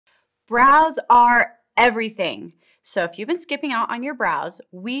Brows are everything. So if you've been skipping out on your brows,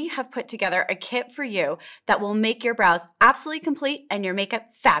 we have put together a kit for you that will make your brows absolutely complete and your makeup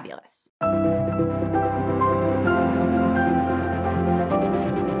fabulous.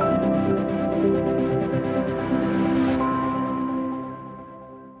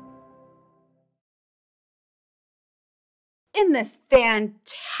 In this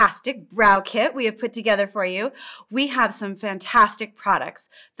fantastic brow kit we have put together for you, we have some fantastic products.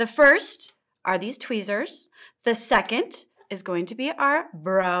 The first are these tweezers. The second is going to be our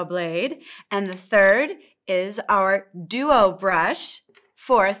brow blade. And the third is our duo brush.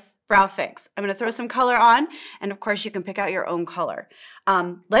 Fourth, brow fix. I'm going to throw some color on, and of course you can pick out your own color.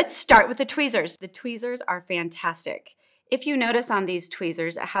 Let's start with the tweezers. The tweezers are fantastic. If you notice on these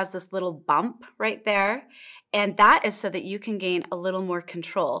tweezers, it has this little bump right there, and that is so that you can gain a little more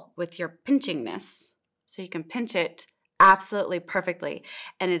control with your pinchingness. So you can pinch it absolutely perfectly,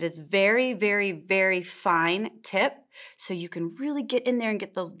 and it is very, very, very fine tip, so you can really get in there and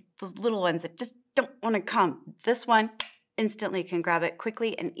get those little ones that just don't want to come. This one instantly can grab it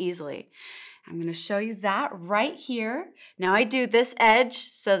quickly and easily. I'm going to show you that right here. Now I do this edge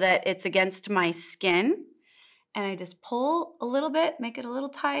so that it's against my skin. And I just pull a little bit, make it a little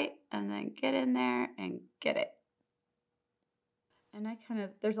tight, and then get in there and get it. And I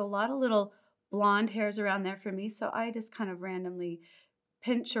there's a lot of little blonde hairs around there for me, so I just kind of randomly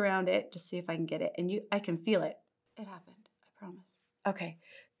pinch around it to see if I can get it. And I can feel it. It happened, I promise. Okay,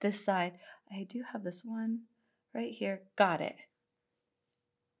 this side, I do have this one right here. Got it.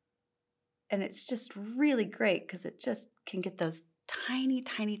 And it's just really great because it just can get those tiny,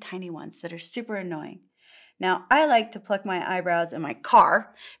 tiny, tiny ones that are super annoying. Now, I like to pluck my eyebrows in my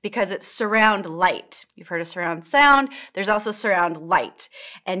car because it's surround light. You've heard of surround sound. There's also surround light.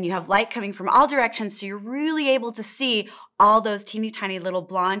 And you have light coming from all directions, so you're really able to see all those teeny tiny little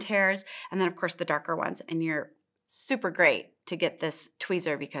blonde hairs, and then, of course, the darker ones. And you're super great to get this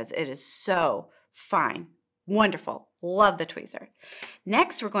tweezer because it is so fine. Wonderful. Love the tweezer.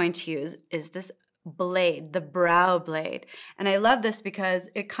 Next we're going to use is this blade, the brow blade. And I love this because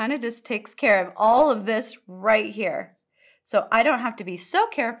it kind of just takes care of all of this right here. So I don't have to be so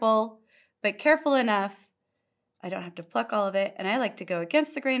careful, but careful enough. I don't have to pluck all of it. And I like to go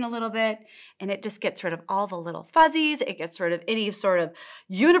against the grain a little bit, and it just gets rid of all the little fuzzies. It gets rid of any sort of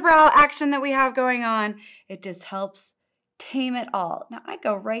unibrow action that we have going on. It just helps tame it all. Now I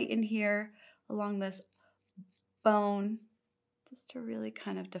go right in here along this bone just to really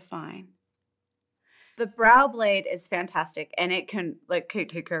kind of define. The brow blade is fantastic, and it can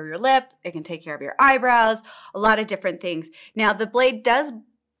take care of your lip, it can take care of your eyebrows, a lot of different things. Now the blade does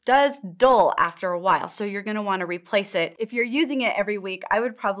dull after a while, so you're going to want to replace it. If you're using it every week, I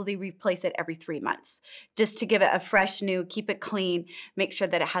would probably replace it every 3 months just to give it a fresh new, keep it clean, make sure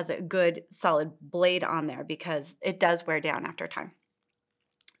that it has a good solid blade on there because it does wear down after time.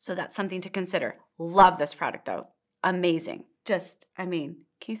 So that's something to consider. Love this product though. Amazing. Just, I mean,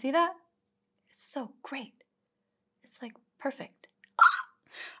 can you see that? It's so great. It's like perfect.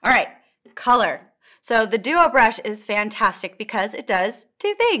 Ah! All right, color. So the duo brush is fantastic because it does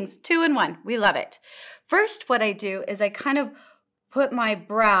 2 things, 2 in 1. We love it. First, what I do is I kind of put my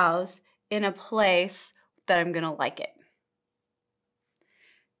brows in a place that I'm gonna like it.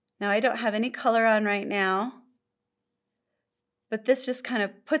 Now I don't have any color on right now, but this just kind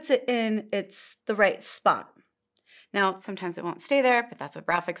of puts it in the right spot. Now, sometimes it won't stay there, but that's what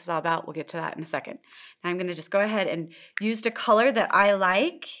brow fix is all about. We'll get to that in a second. Now I'm gonna just go ahead and use the color that I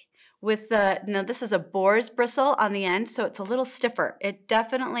like with now this is a boar's bristle on the end, so it's a little stiffer. It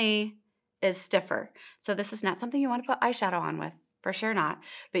definitely is stiffer. So this is not something you wanna put eyeshadow on with, for sure not,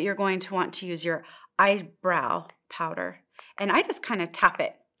 but you're going to want to use your eyebrow powder. And I just kind of tap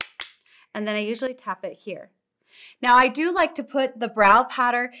it, and then I usually tap it here. Now I do like to put the brow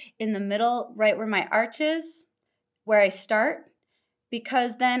powder in the middle, right where my arch is, where I start,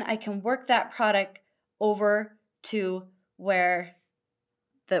 because then I can work that product over to where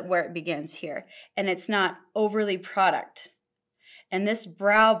it begins here, and it's not overly product. And this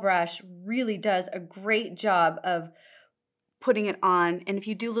brow brush really does a great job of putting it on, and if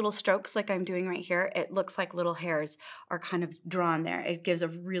you do little strokes like I'm doing right here, it looks like little hairs are kind of drawn there. It gives a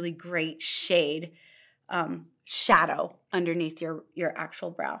really great shade, shadow underneath your actual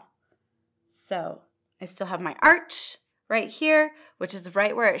brow. So I still have my arch right here, which is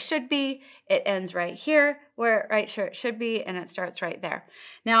right where it should be. It ends right here where it should be, and it starts right there.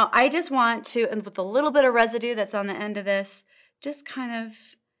 Now I just want to, and with a little bit of residue that's on the end of this, just kind of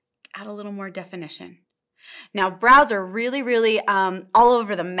add a little more definition. Now, brows are really, really all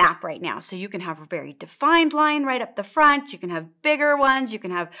over the map right now. So you can have a very defined line right up the front. You can have bigger ones. You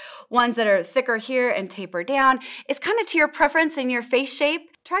can have ones that are thicker here and taper down. It's kind of to your preference and your face shape.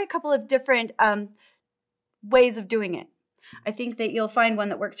 Try a couple of different ways of doing it. I think that you'll find one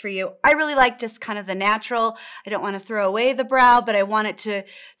that works for you. I really like just kind of the natural. I don't want to throw away the brow, but I want it to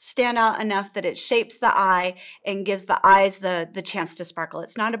stand out enough that it shapes the eye and gives the eyes the chance to sparkle.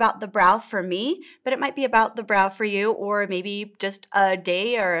 It's not about the brow for me, but it might be about the brow for you, or maybe just a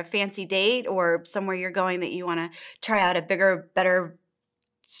day or a fancy date or somewhere you're going that you want to try out a bigger, better,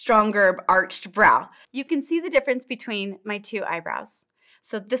 stronger arched brow. You can see the difference between my two eyebrows.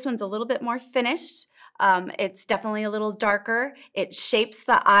 So this one's a little bit more finished. It's definitely a little darker. It shapes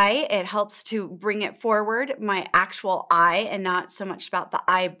the eye. It helps to bring it forward, my actual eye, and not so much about the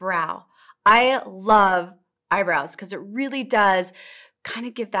eyebrow. I love eyebrows because it really does kind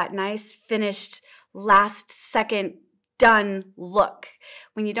of give that nice finished last second done look.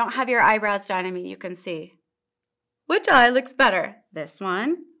 When you don't have your eyebrows done, I mean, you can see which eye looks better, this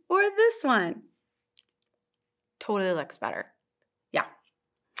one or this one. Totally looks better. Yeah.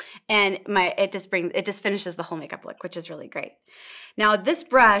 And it just finishes the whole makeup look, which is really great. Now this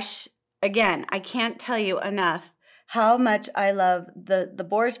brush, again, I can't tell you enough how much I love the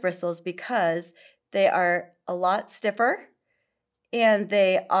boar's bristles because they are a lot stiffer and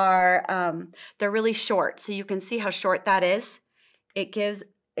they are they're really short. So you can see how short that is. It gives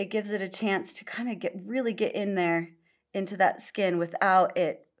it a chance to kind of really get in there into that skin without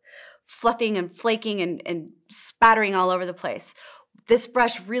it fluffing and flaking and spattering all over the place. This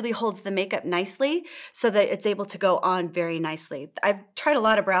brush really holds the makeup nicely so that it's able to go on very nicely. I've tried a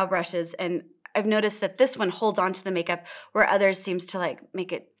lot of brow brushes and I've noticed that this one holds onto the makeup where others seems to like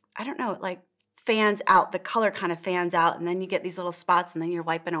make it, I don't know, like fans out. The color kind of fans out and then you get these little spots and then you're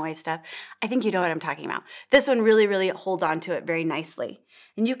wiping away stuff. I think you know what I'm talking about. This one really, really holds onto it very nicely.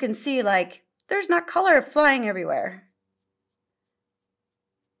 And you can see like there's not color flying everywhere.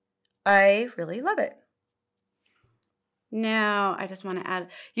 I really love it. Now, I just want to add,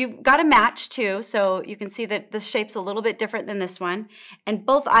 you've got to match too, so you can see that the shape's a little bit different than this one, and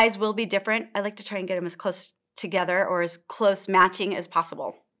both eyes will be different. I like to try and get them as close together or as close matching as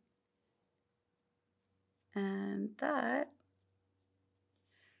possible. And that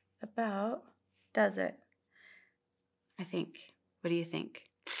about does it, I think. What do you think?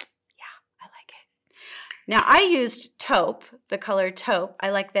 Yeah, I like it. Now, I used taupe, the color taupe. I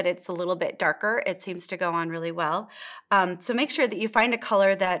like that it's a little bit darker. It seems to go on really well. So make sure that you find a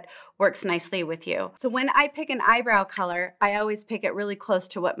color that works nicely with you. So when I pick an eyebrow color, I always pick it really close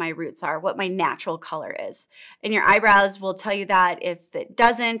to what my roots are, what my natural color is. And your eyebrows will tell you that. If it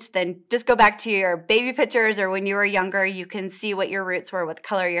doesn't, then just go back to your baby pictures or when you were younger, you can see what your roots were, what the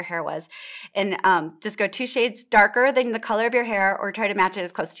color your hair was. And just go 2 shades darker than the color of your hair or try to match it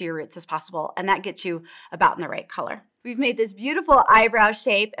as close to your roots as possible. And that gets you about in the right color. We've made this beautiful eyebrow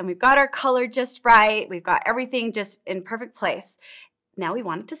shape and we've got our color just right. We've got everything just in perfect place. Now we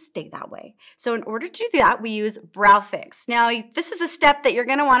want it to stay that way. So in order to do that, we use Brow Fix. Now this is a step that you're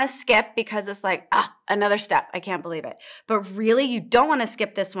gonna wanna skip because it's like, another step, I can't believe it. But really, you don't wanna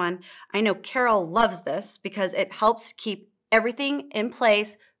skip this one. I know Carol loves this because it helps keep everything in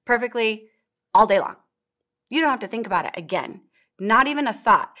place perfectly all day long. You don't have to think about it again. Not even a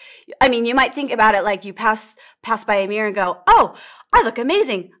thought. I mean, you might think about it like you pass by a mirror and go, oh, I look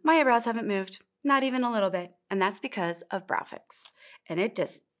amazing. My eyebrows haven't moved, not even a little bit. And that's because of Brow Fix. And it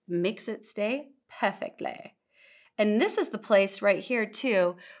just makes it stay perfectly. And this is the place right here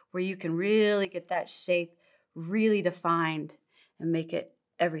too, where you can really get that shape really defined and make it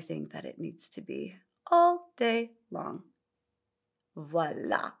everything that it needs to be all day long.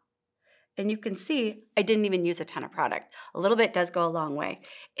 Voila. And you can see I didn't even use a ton of product. A little bit does go a long way.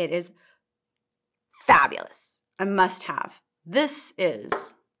 It is fabulous. A must-have. This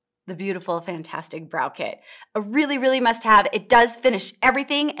is the beautiful, fantastic brow kit. A really, really must-have. It does finish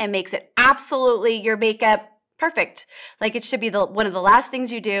everything and makes it absolutely your makeup perfect. Like it should be one of the last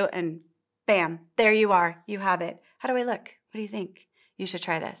things you do and bam, there you are. You have it. How do I look? What do you think? You should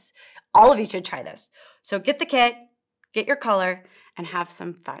try this. All of you should try this. So get the kit, get your color, and have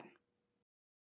some fun.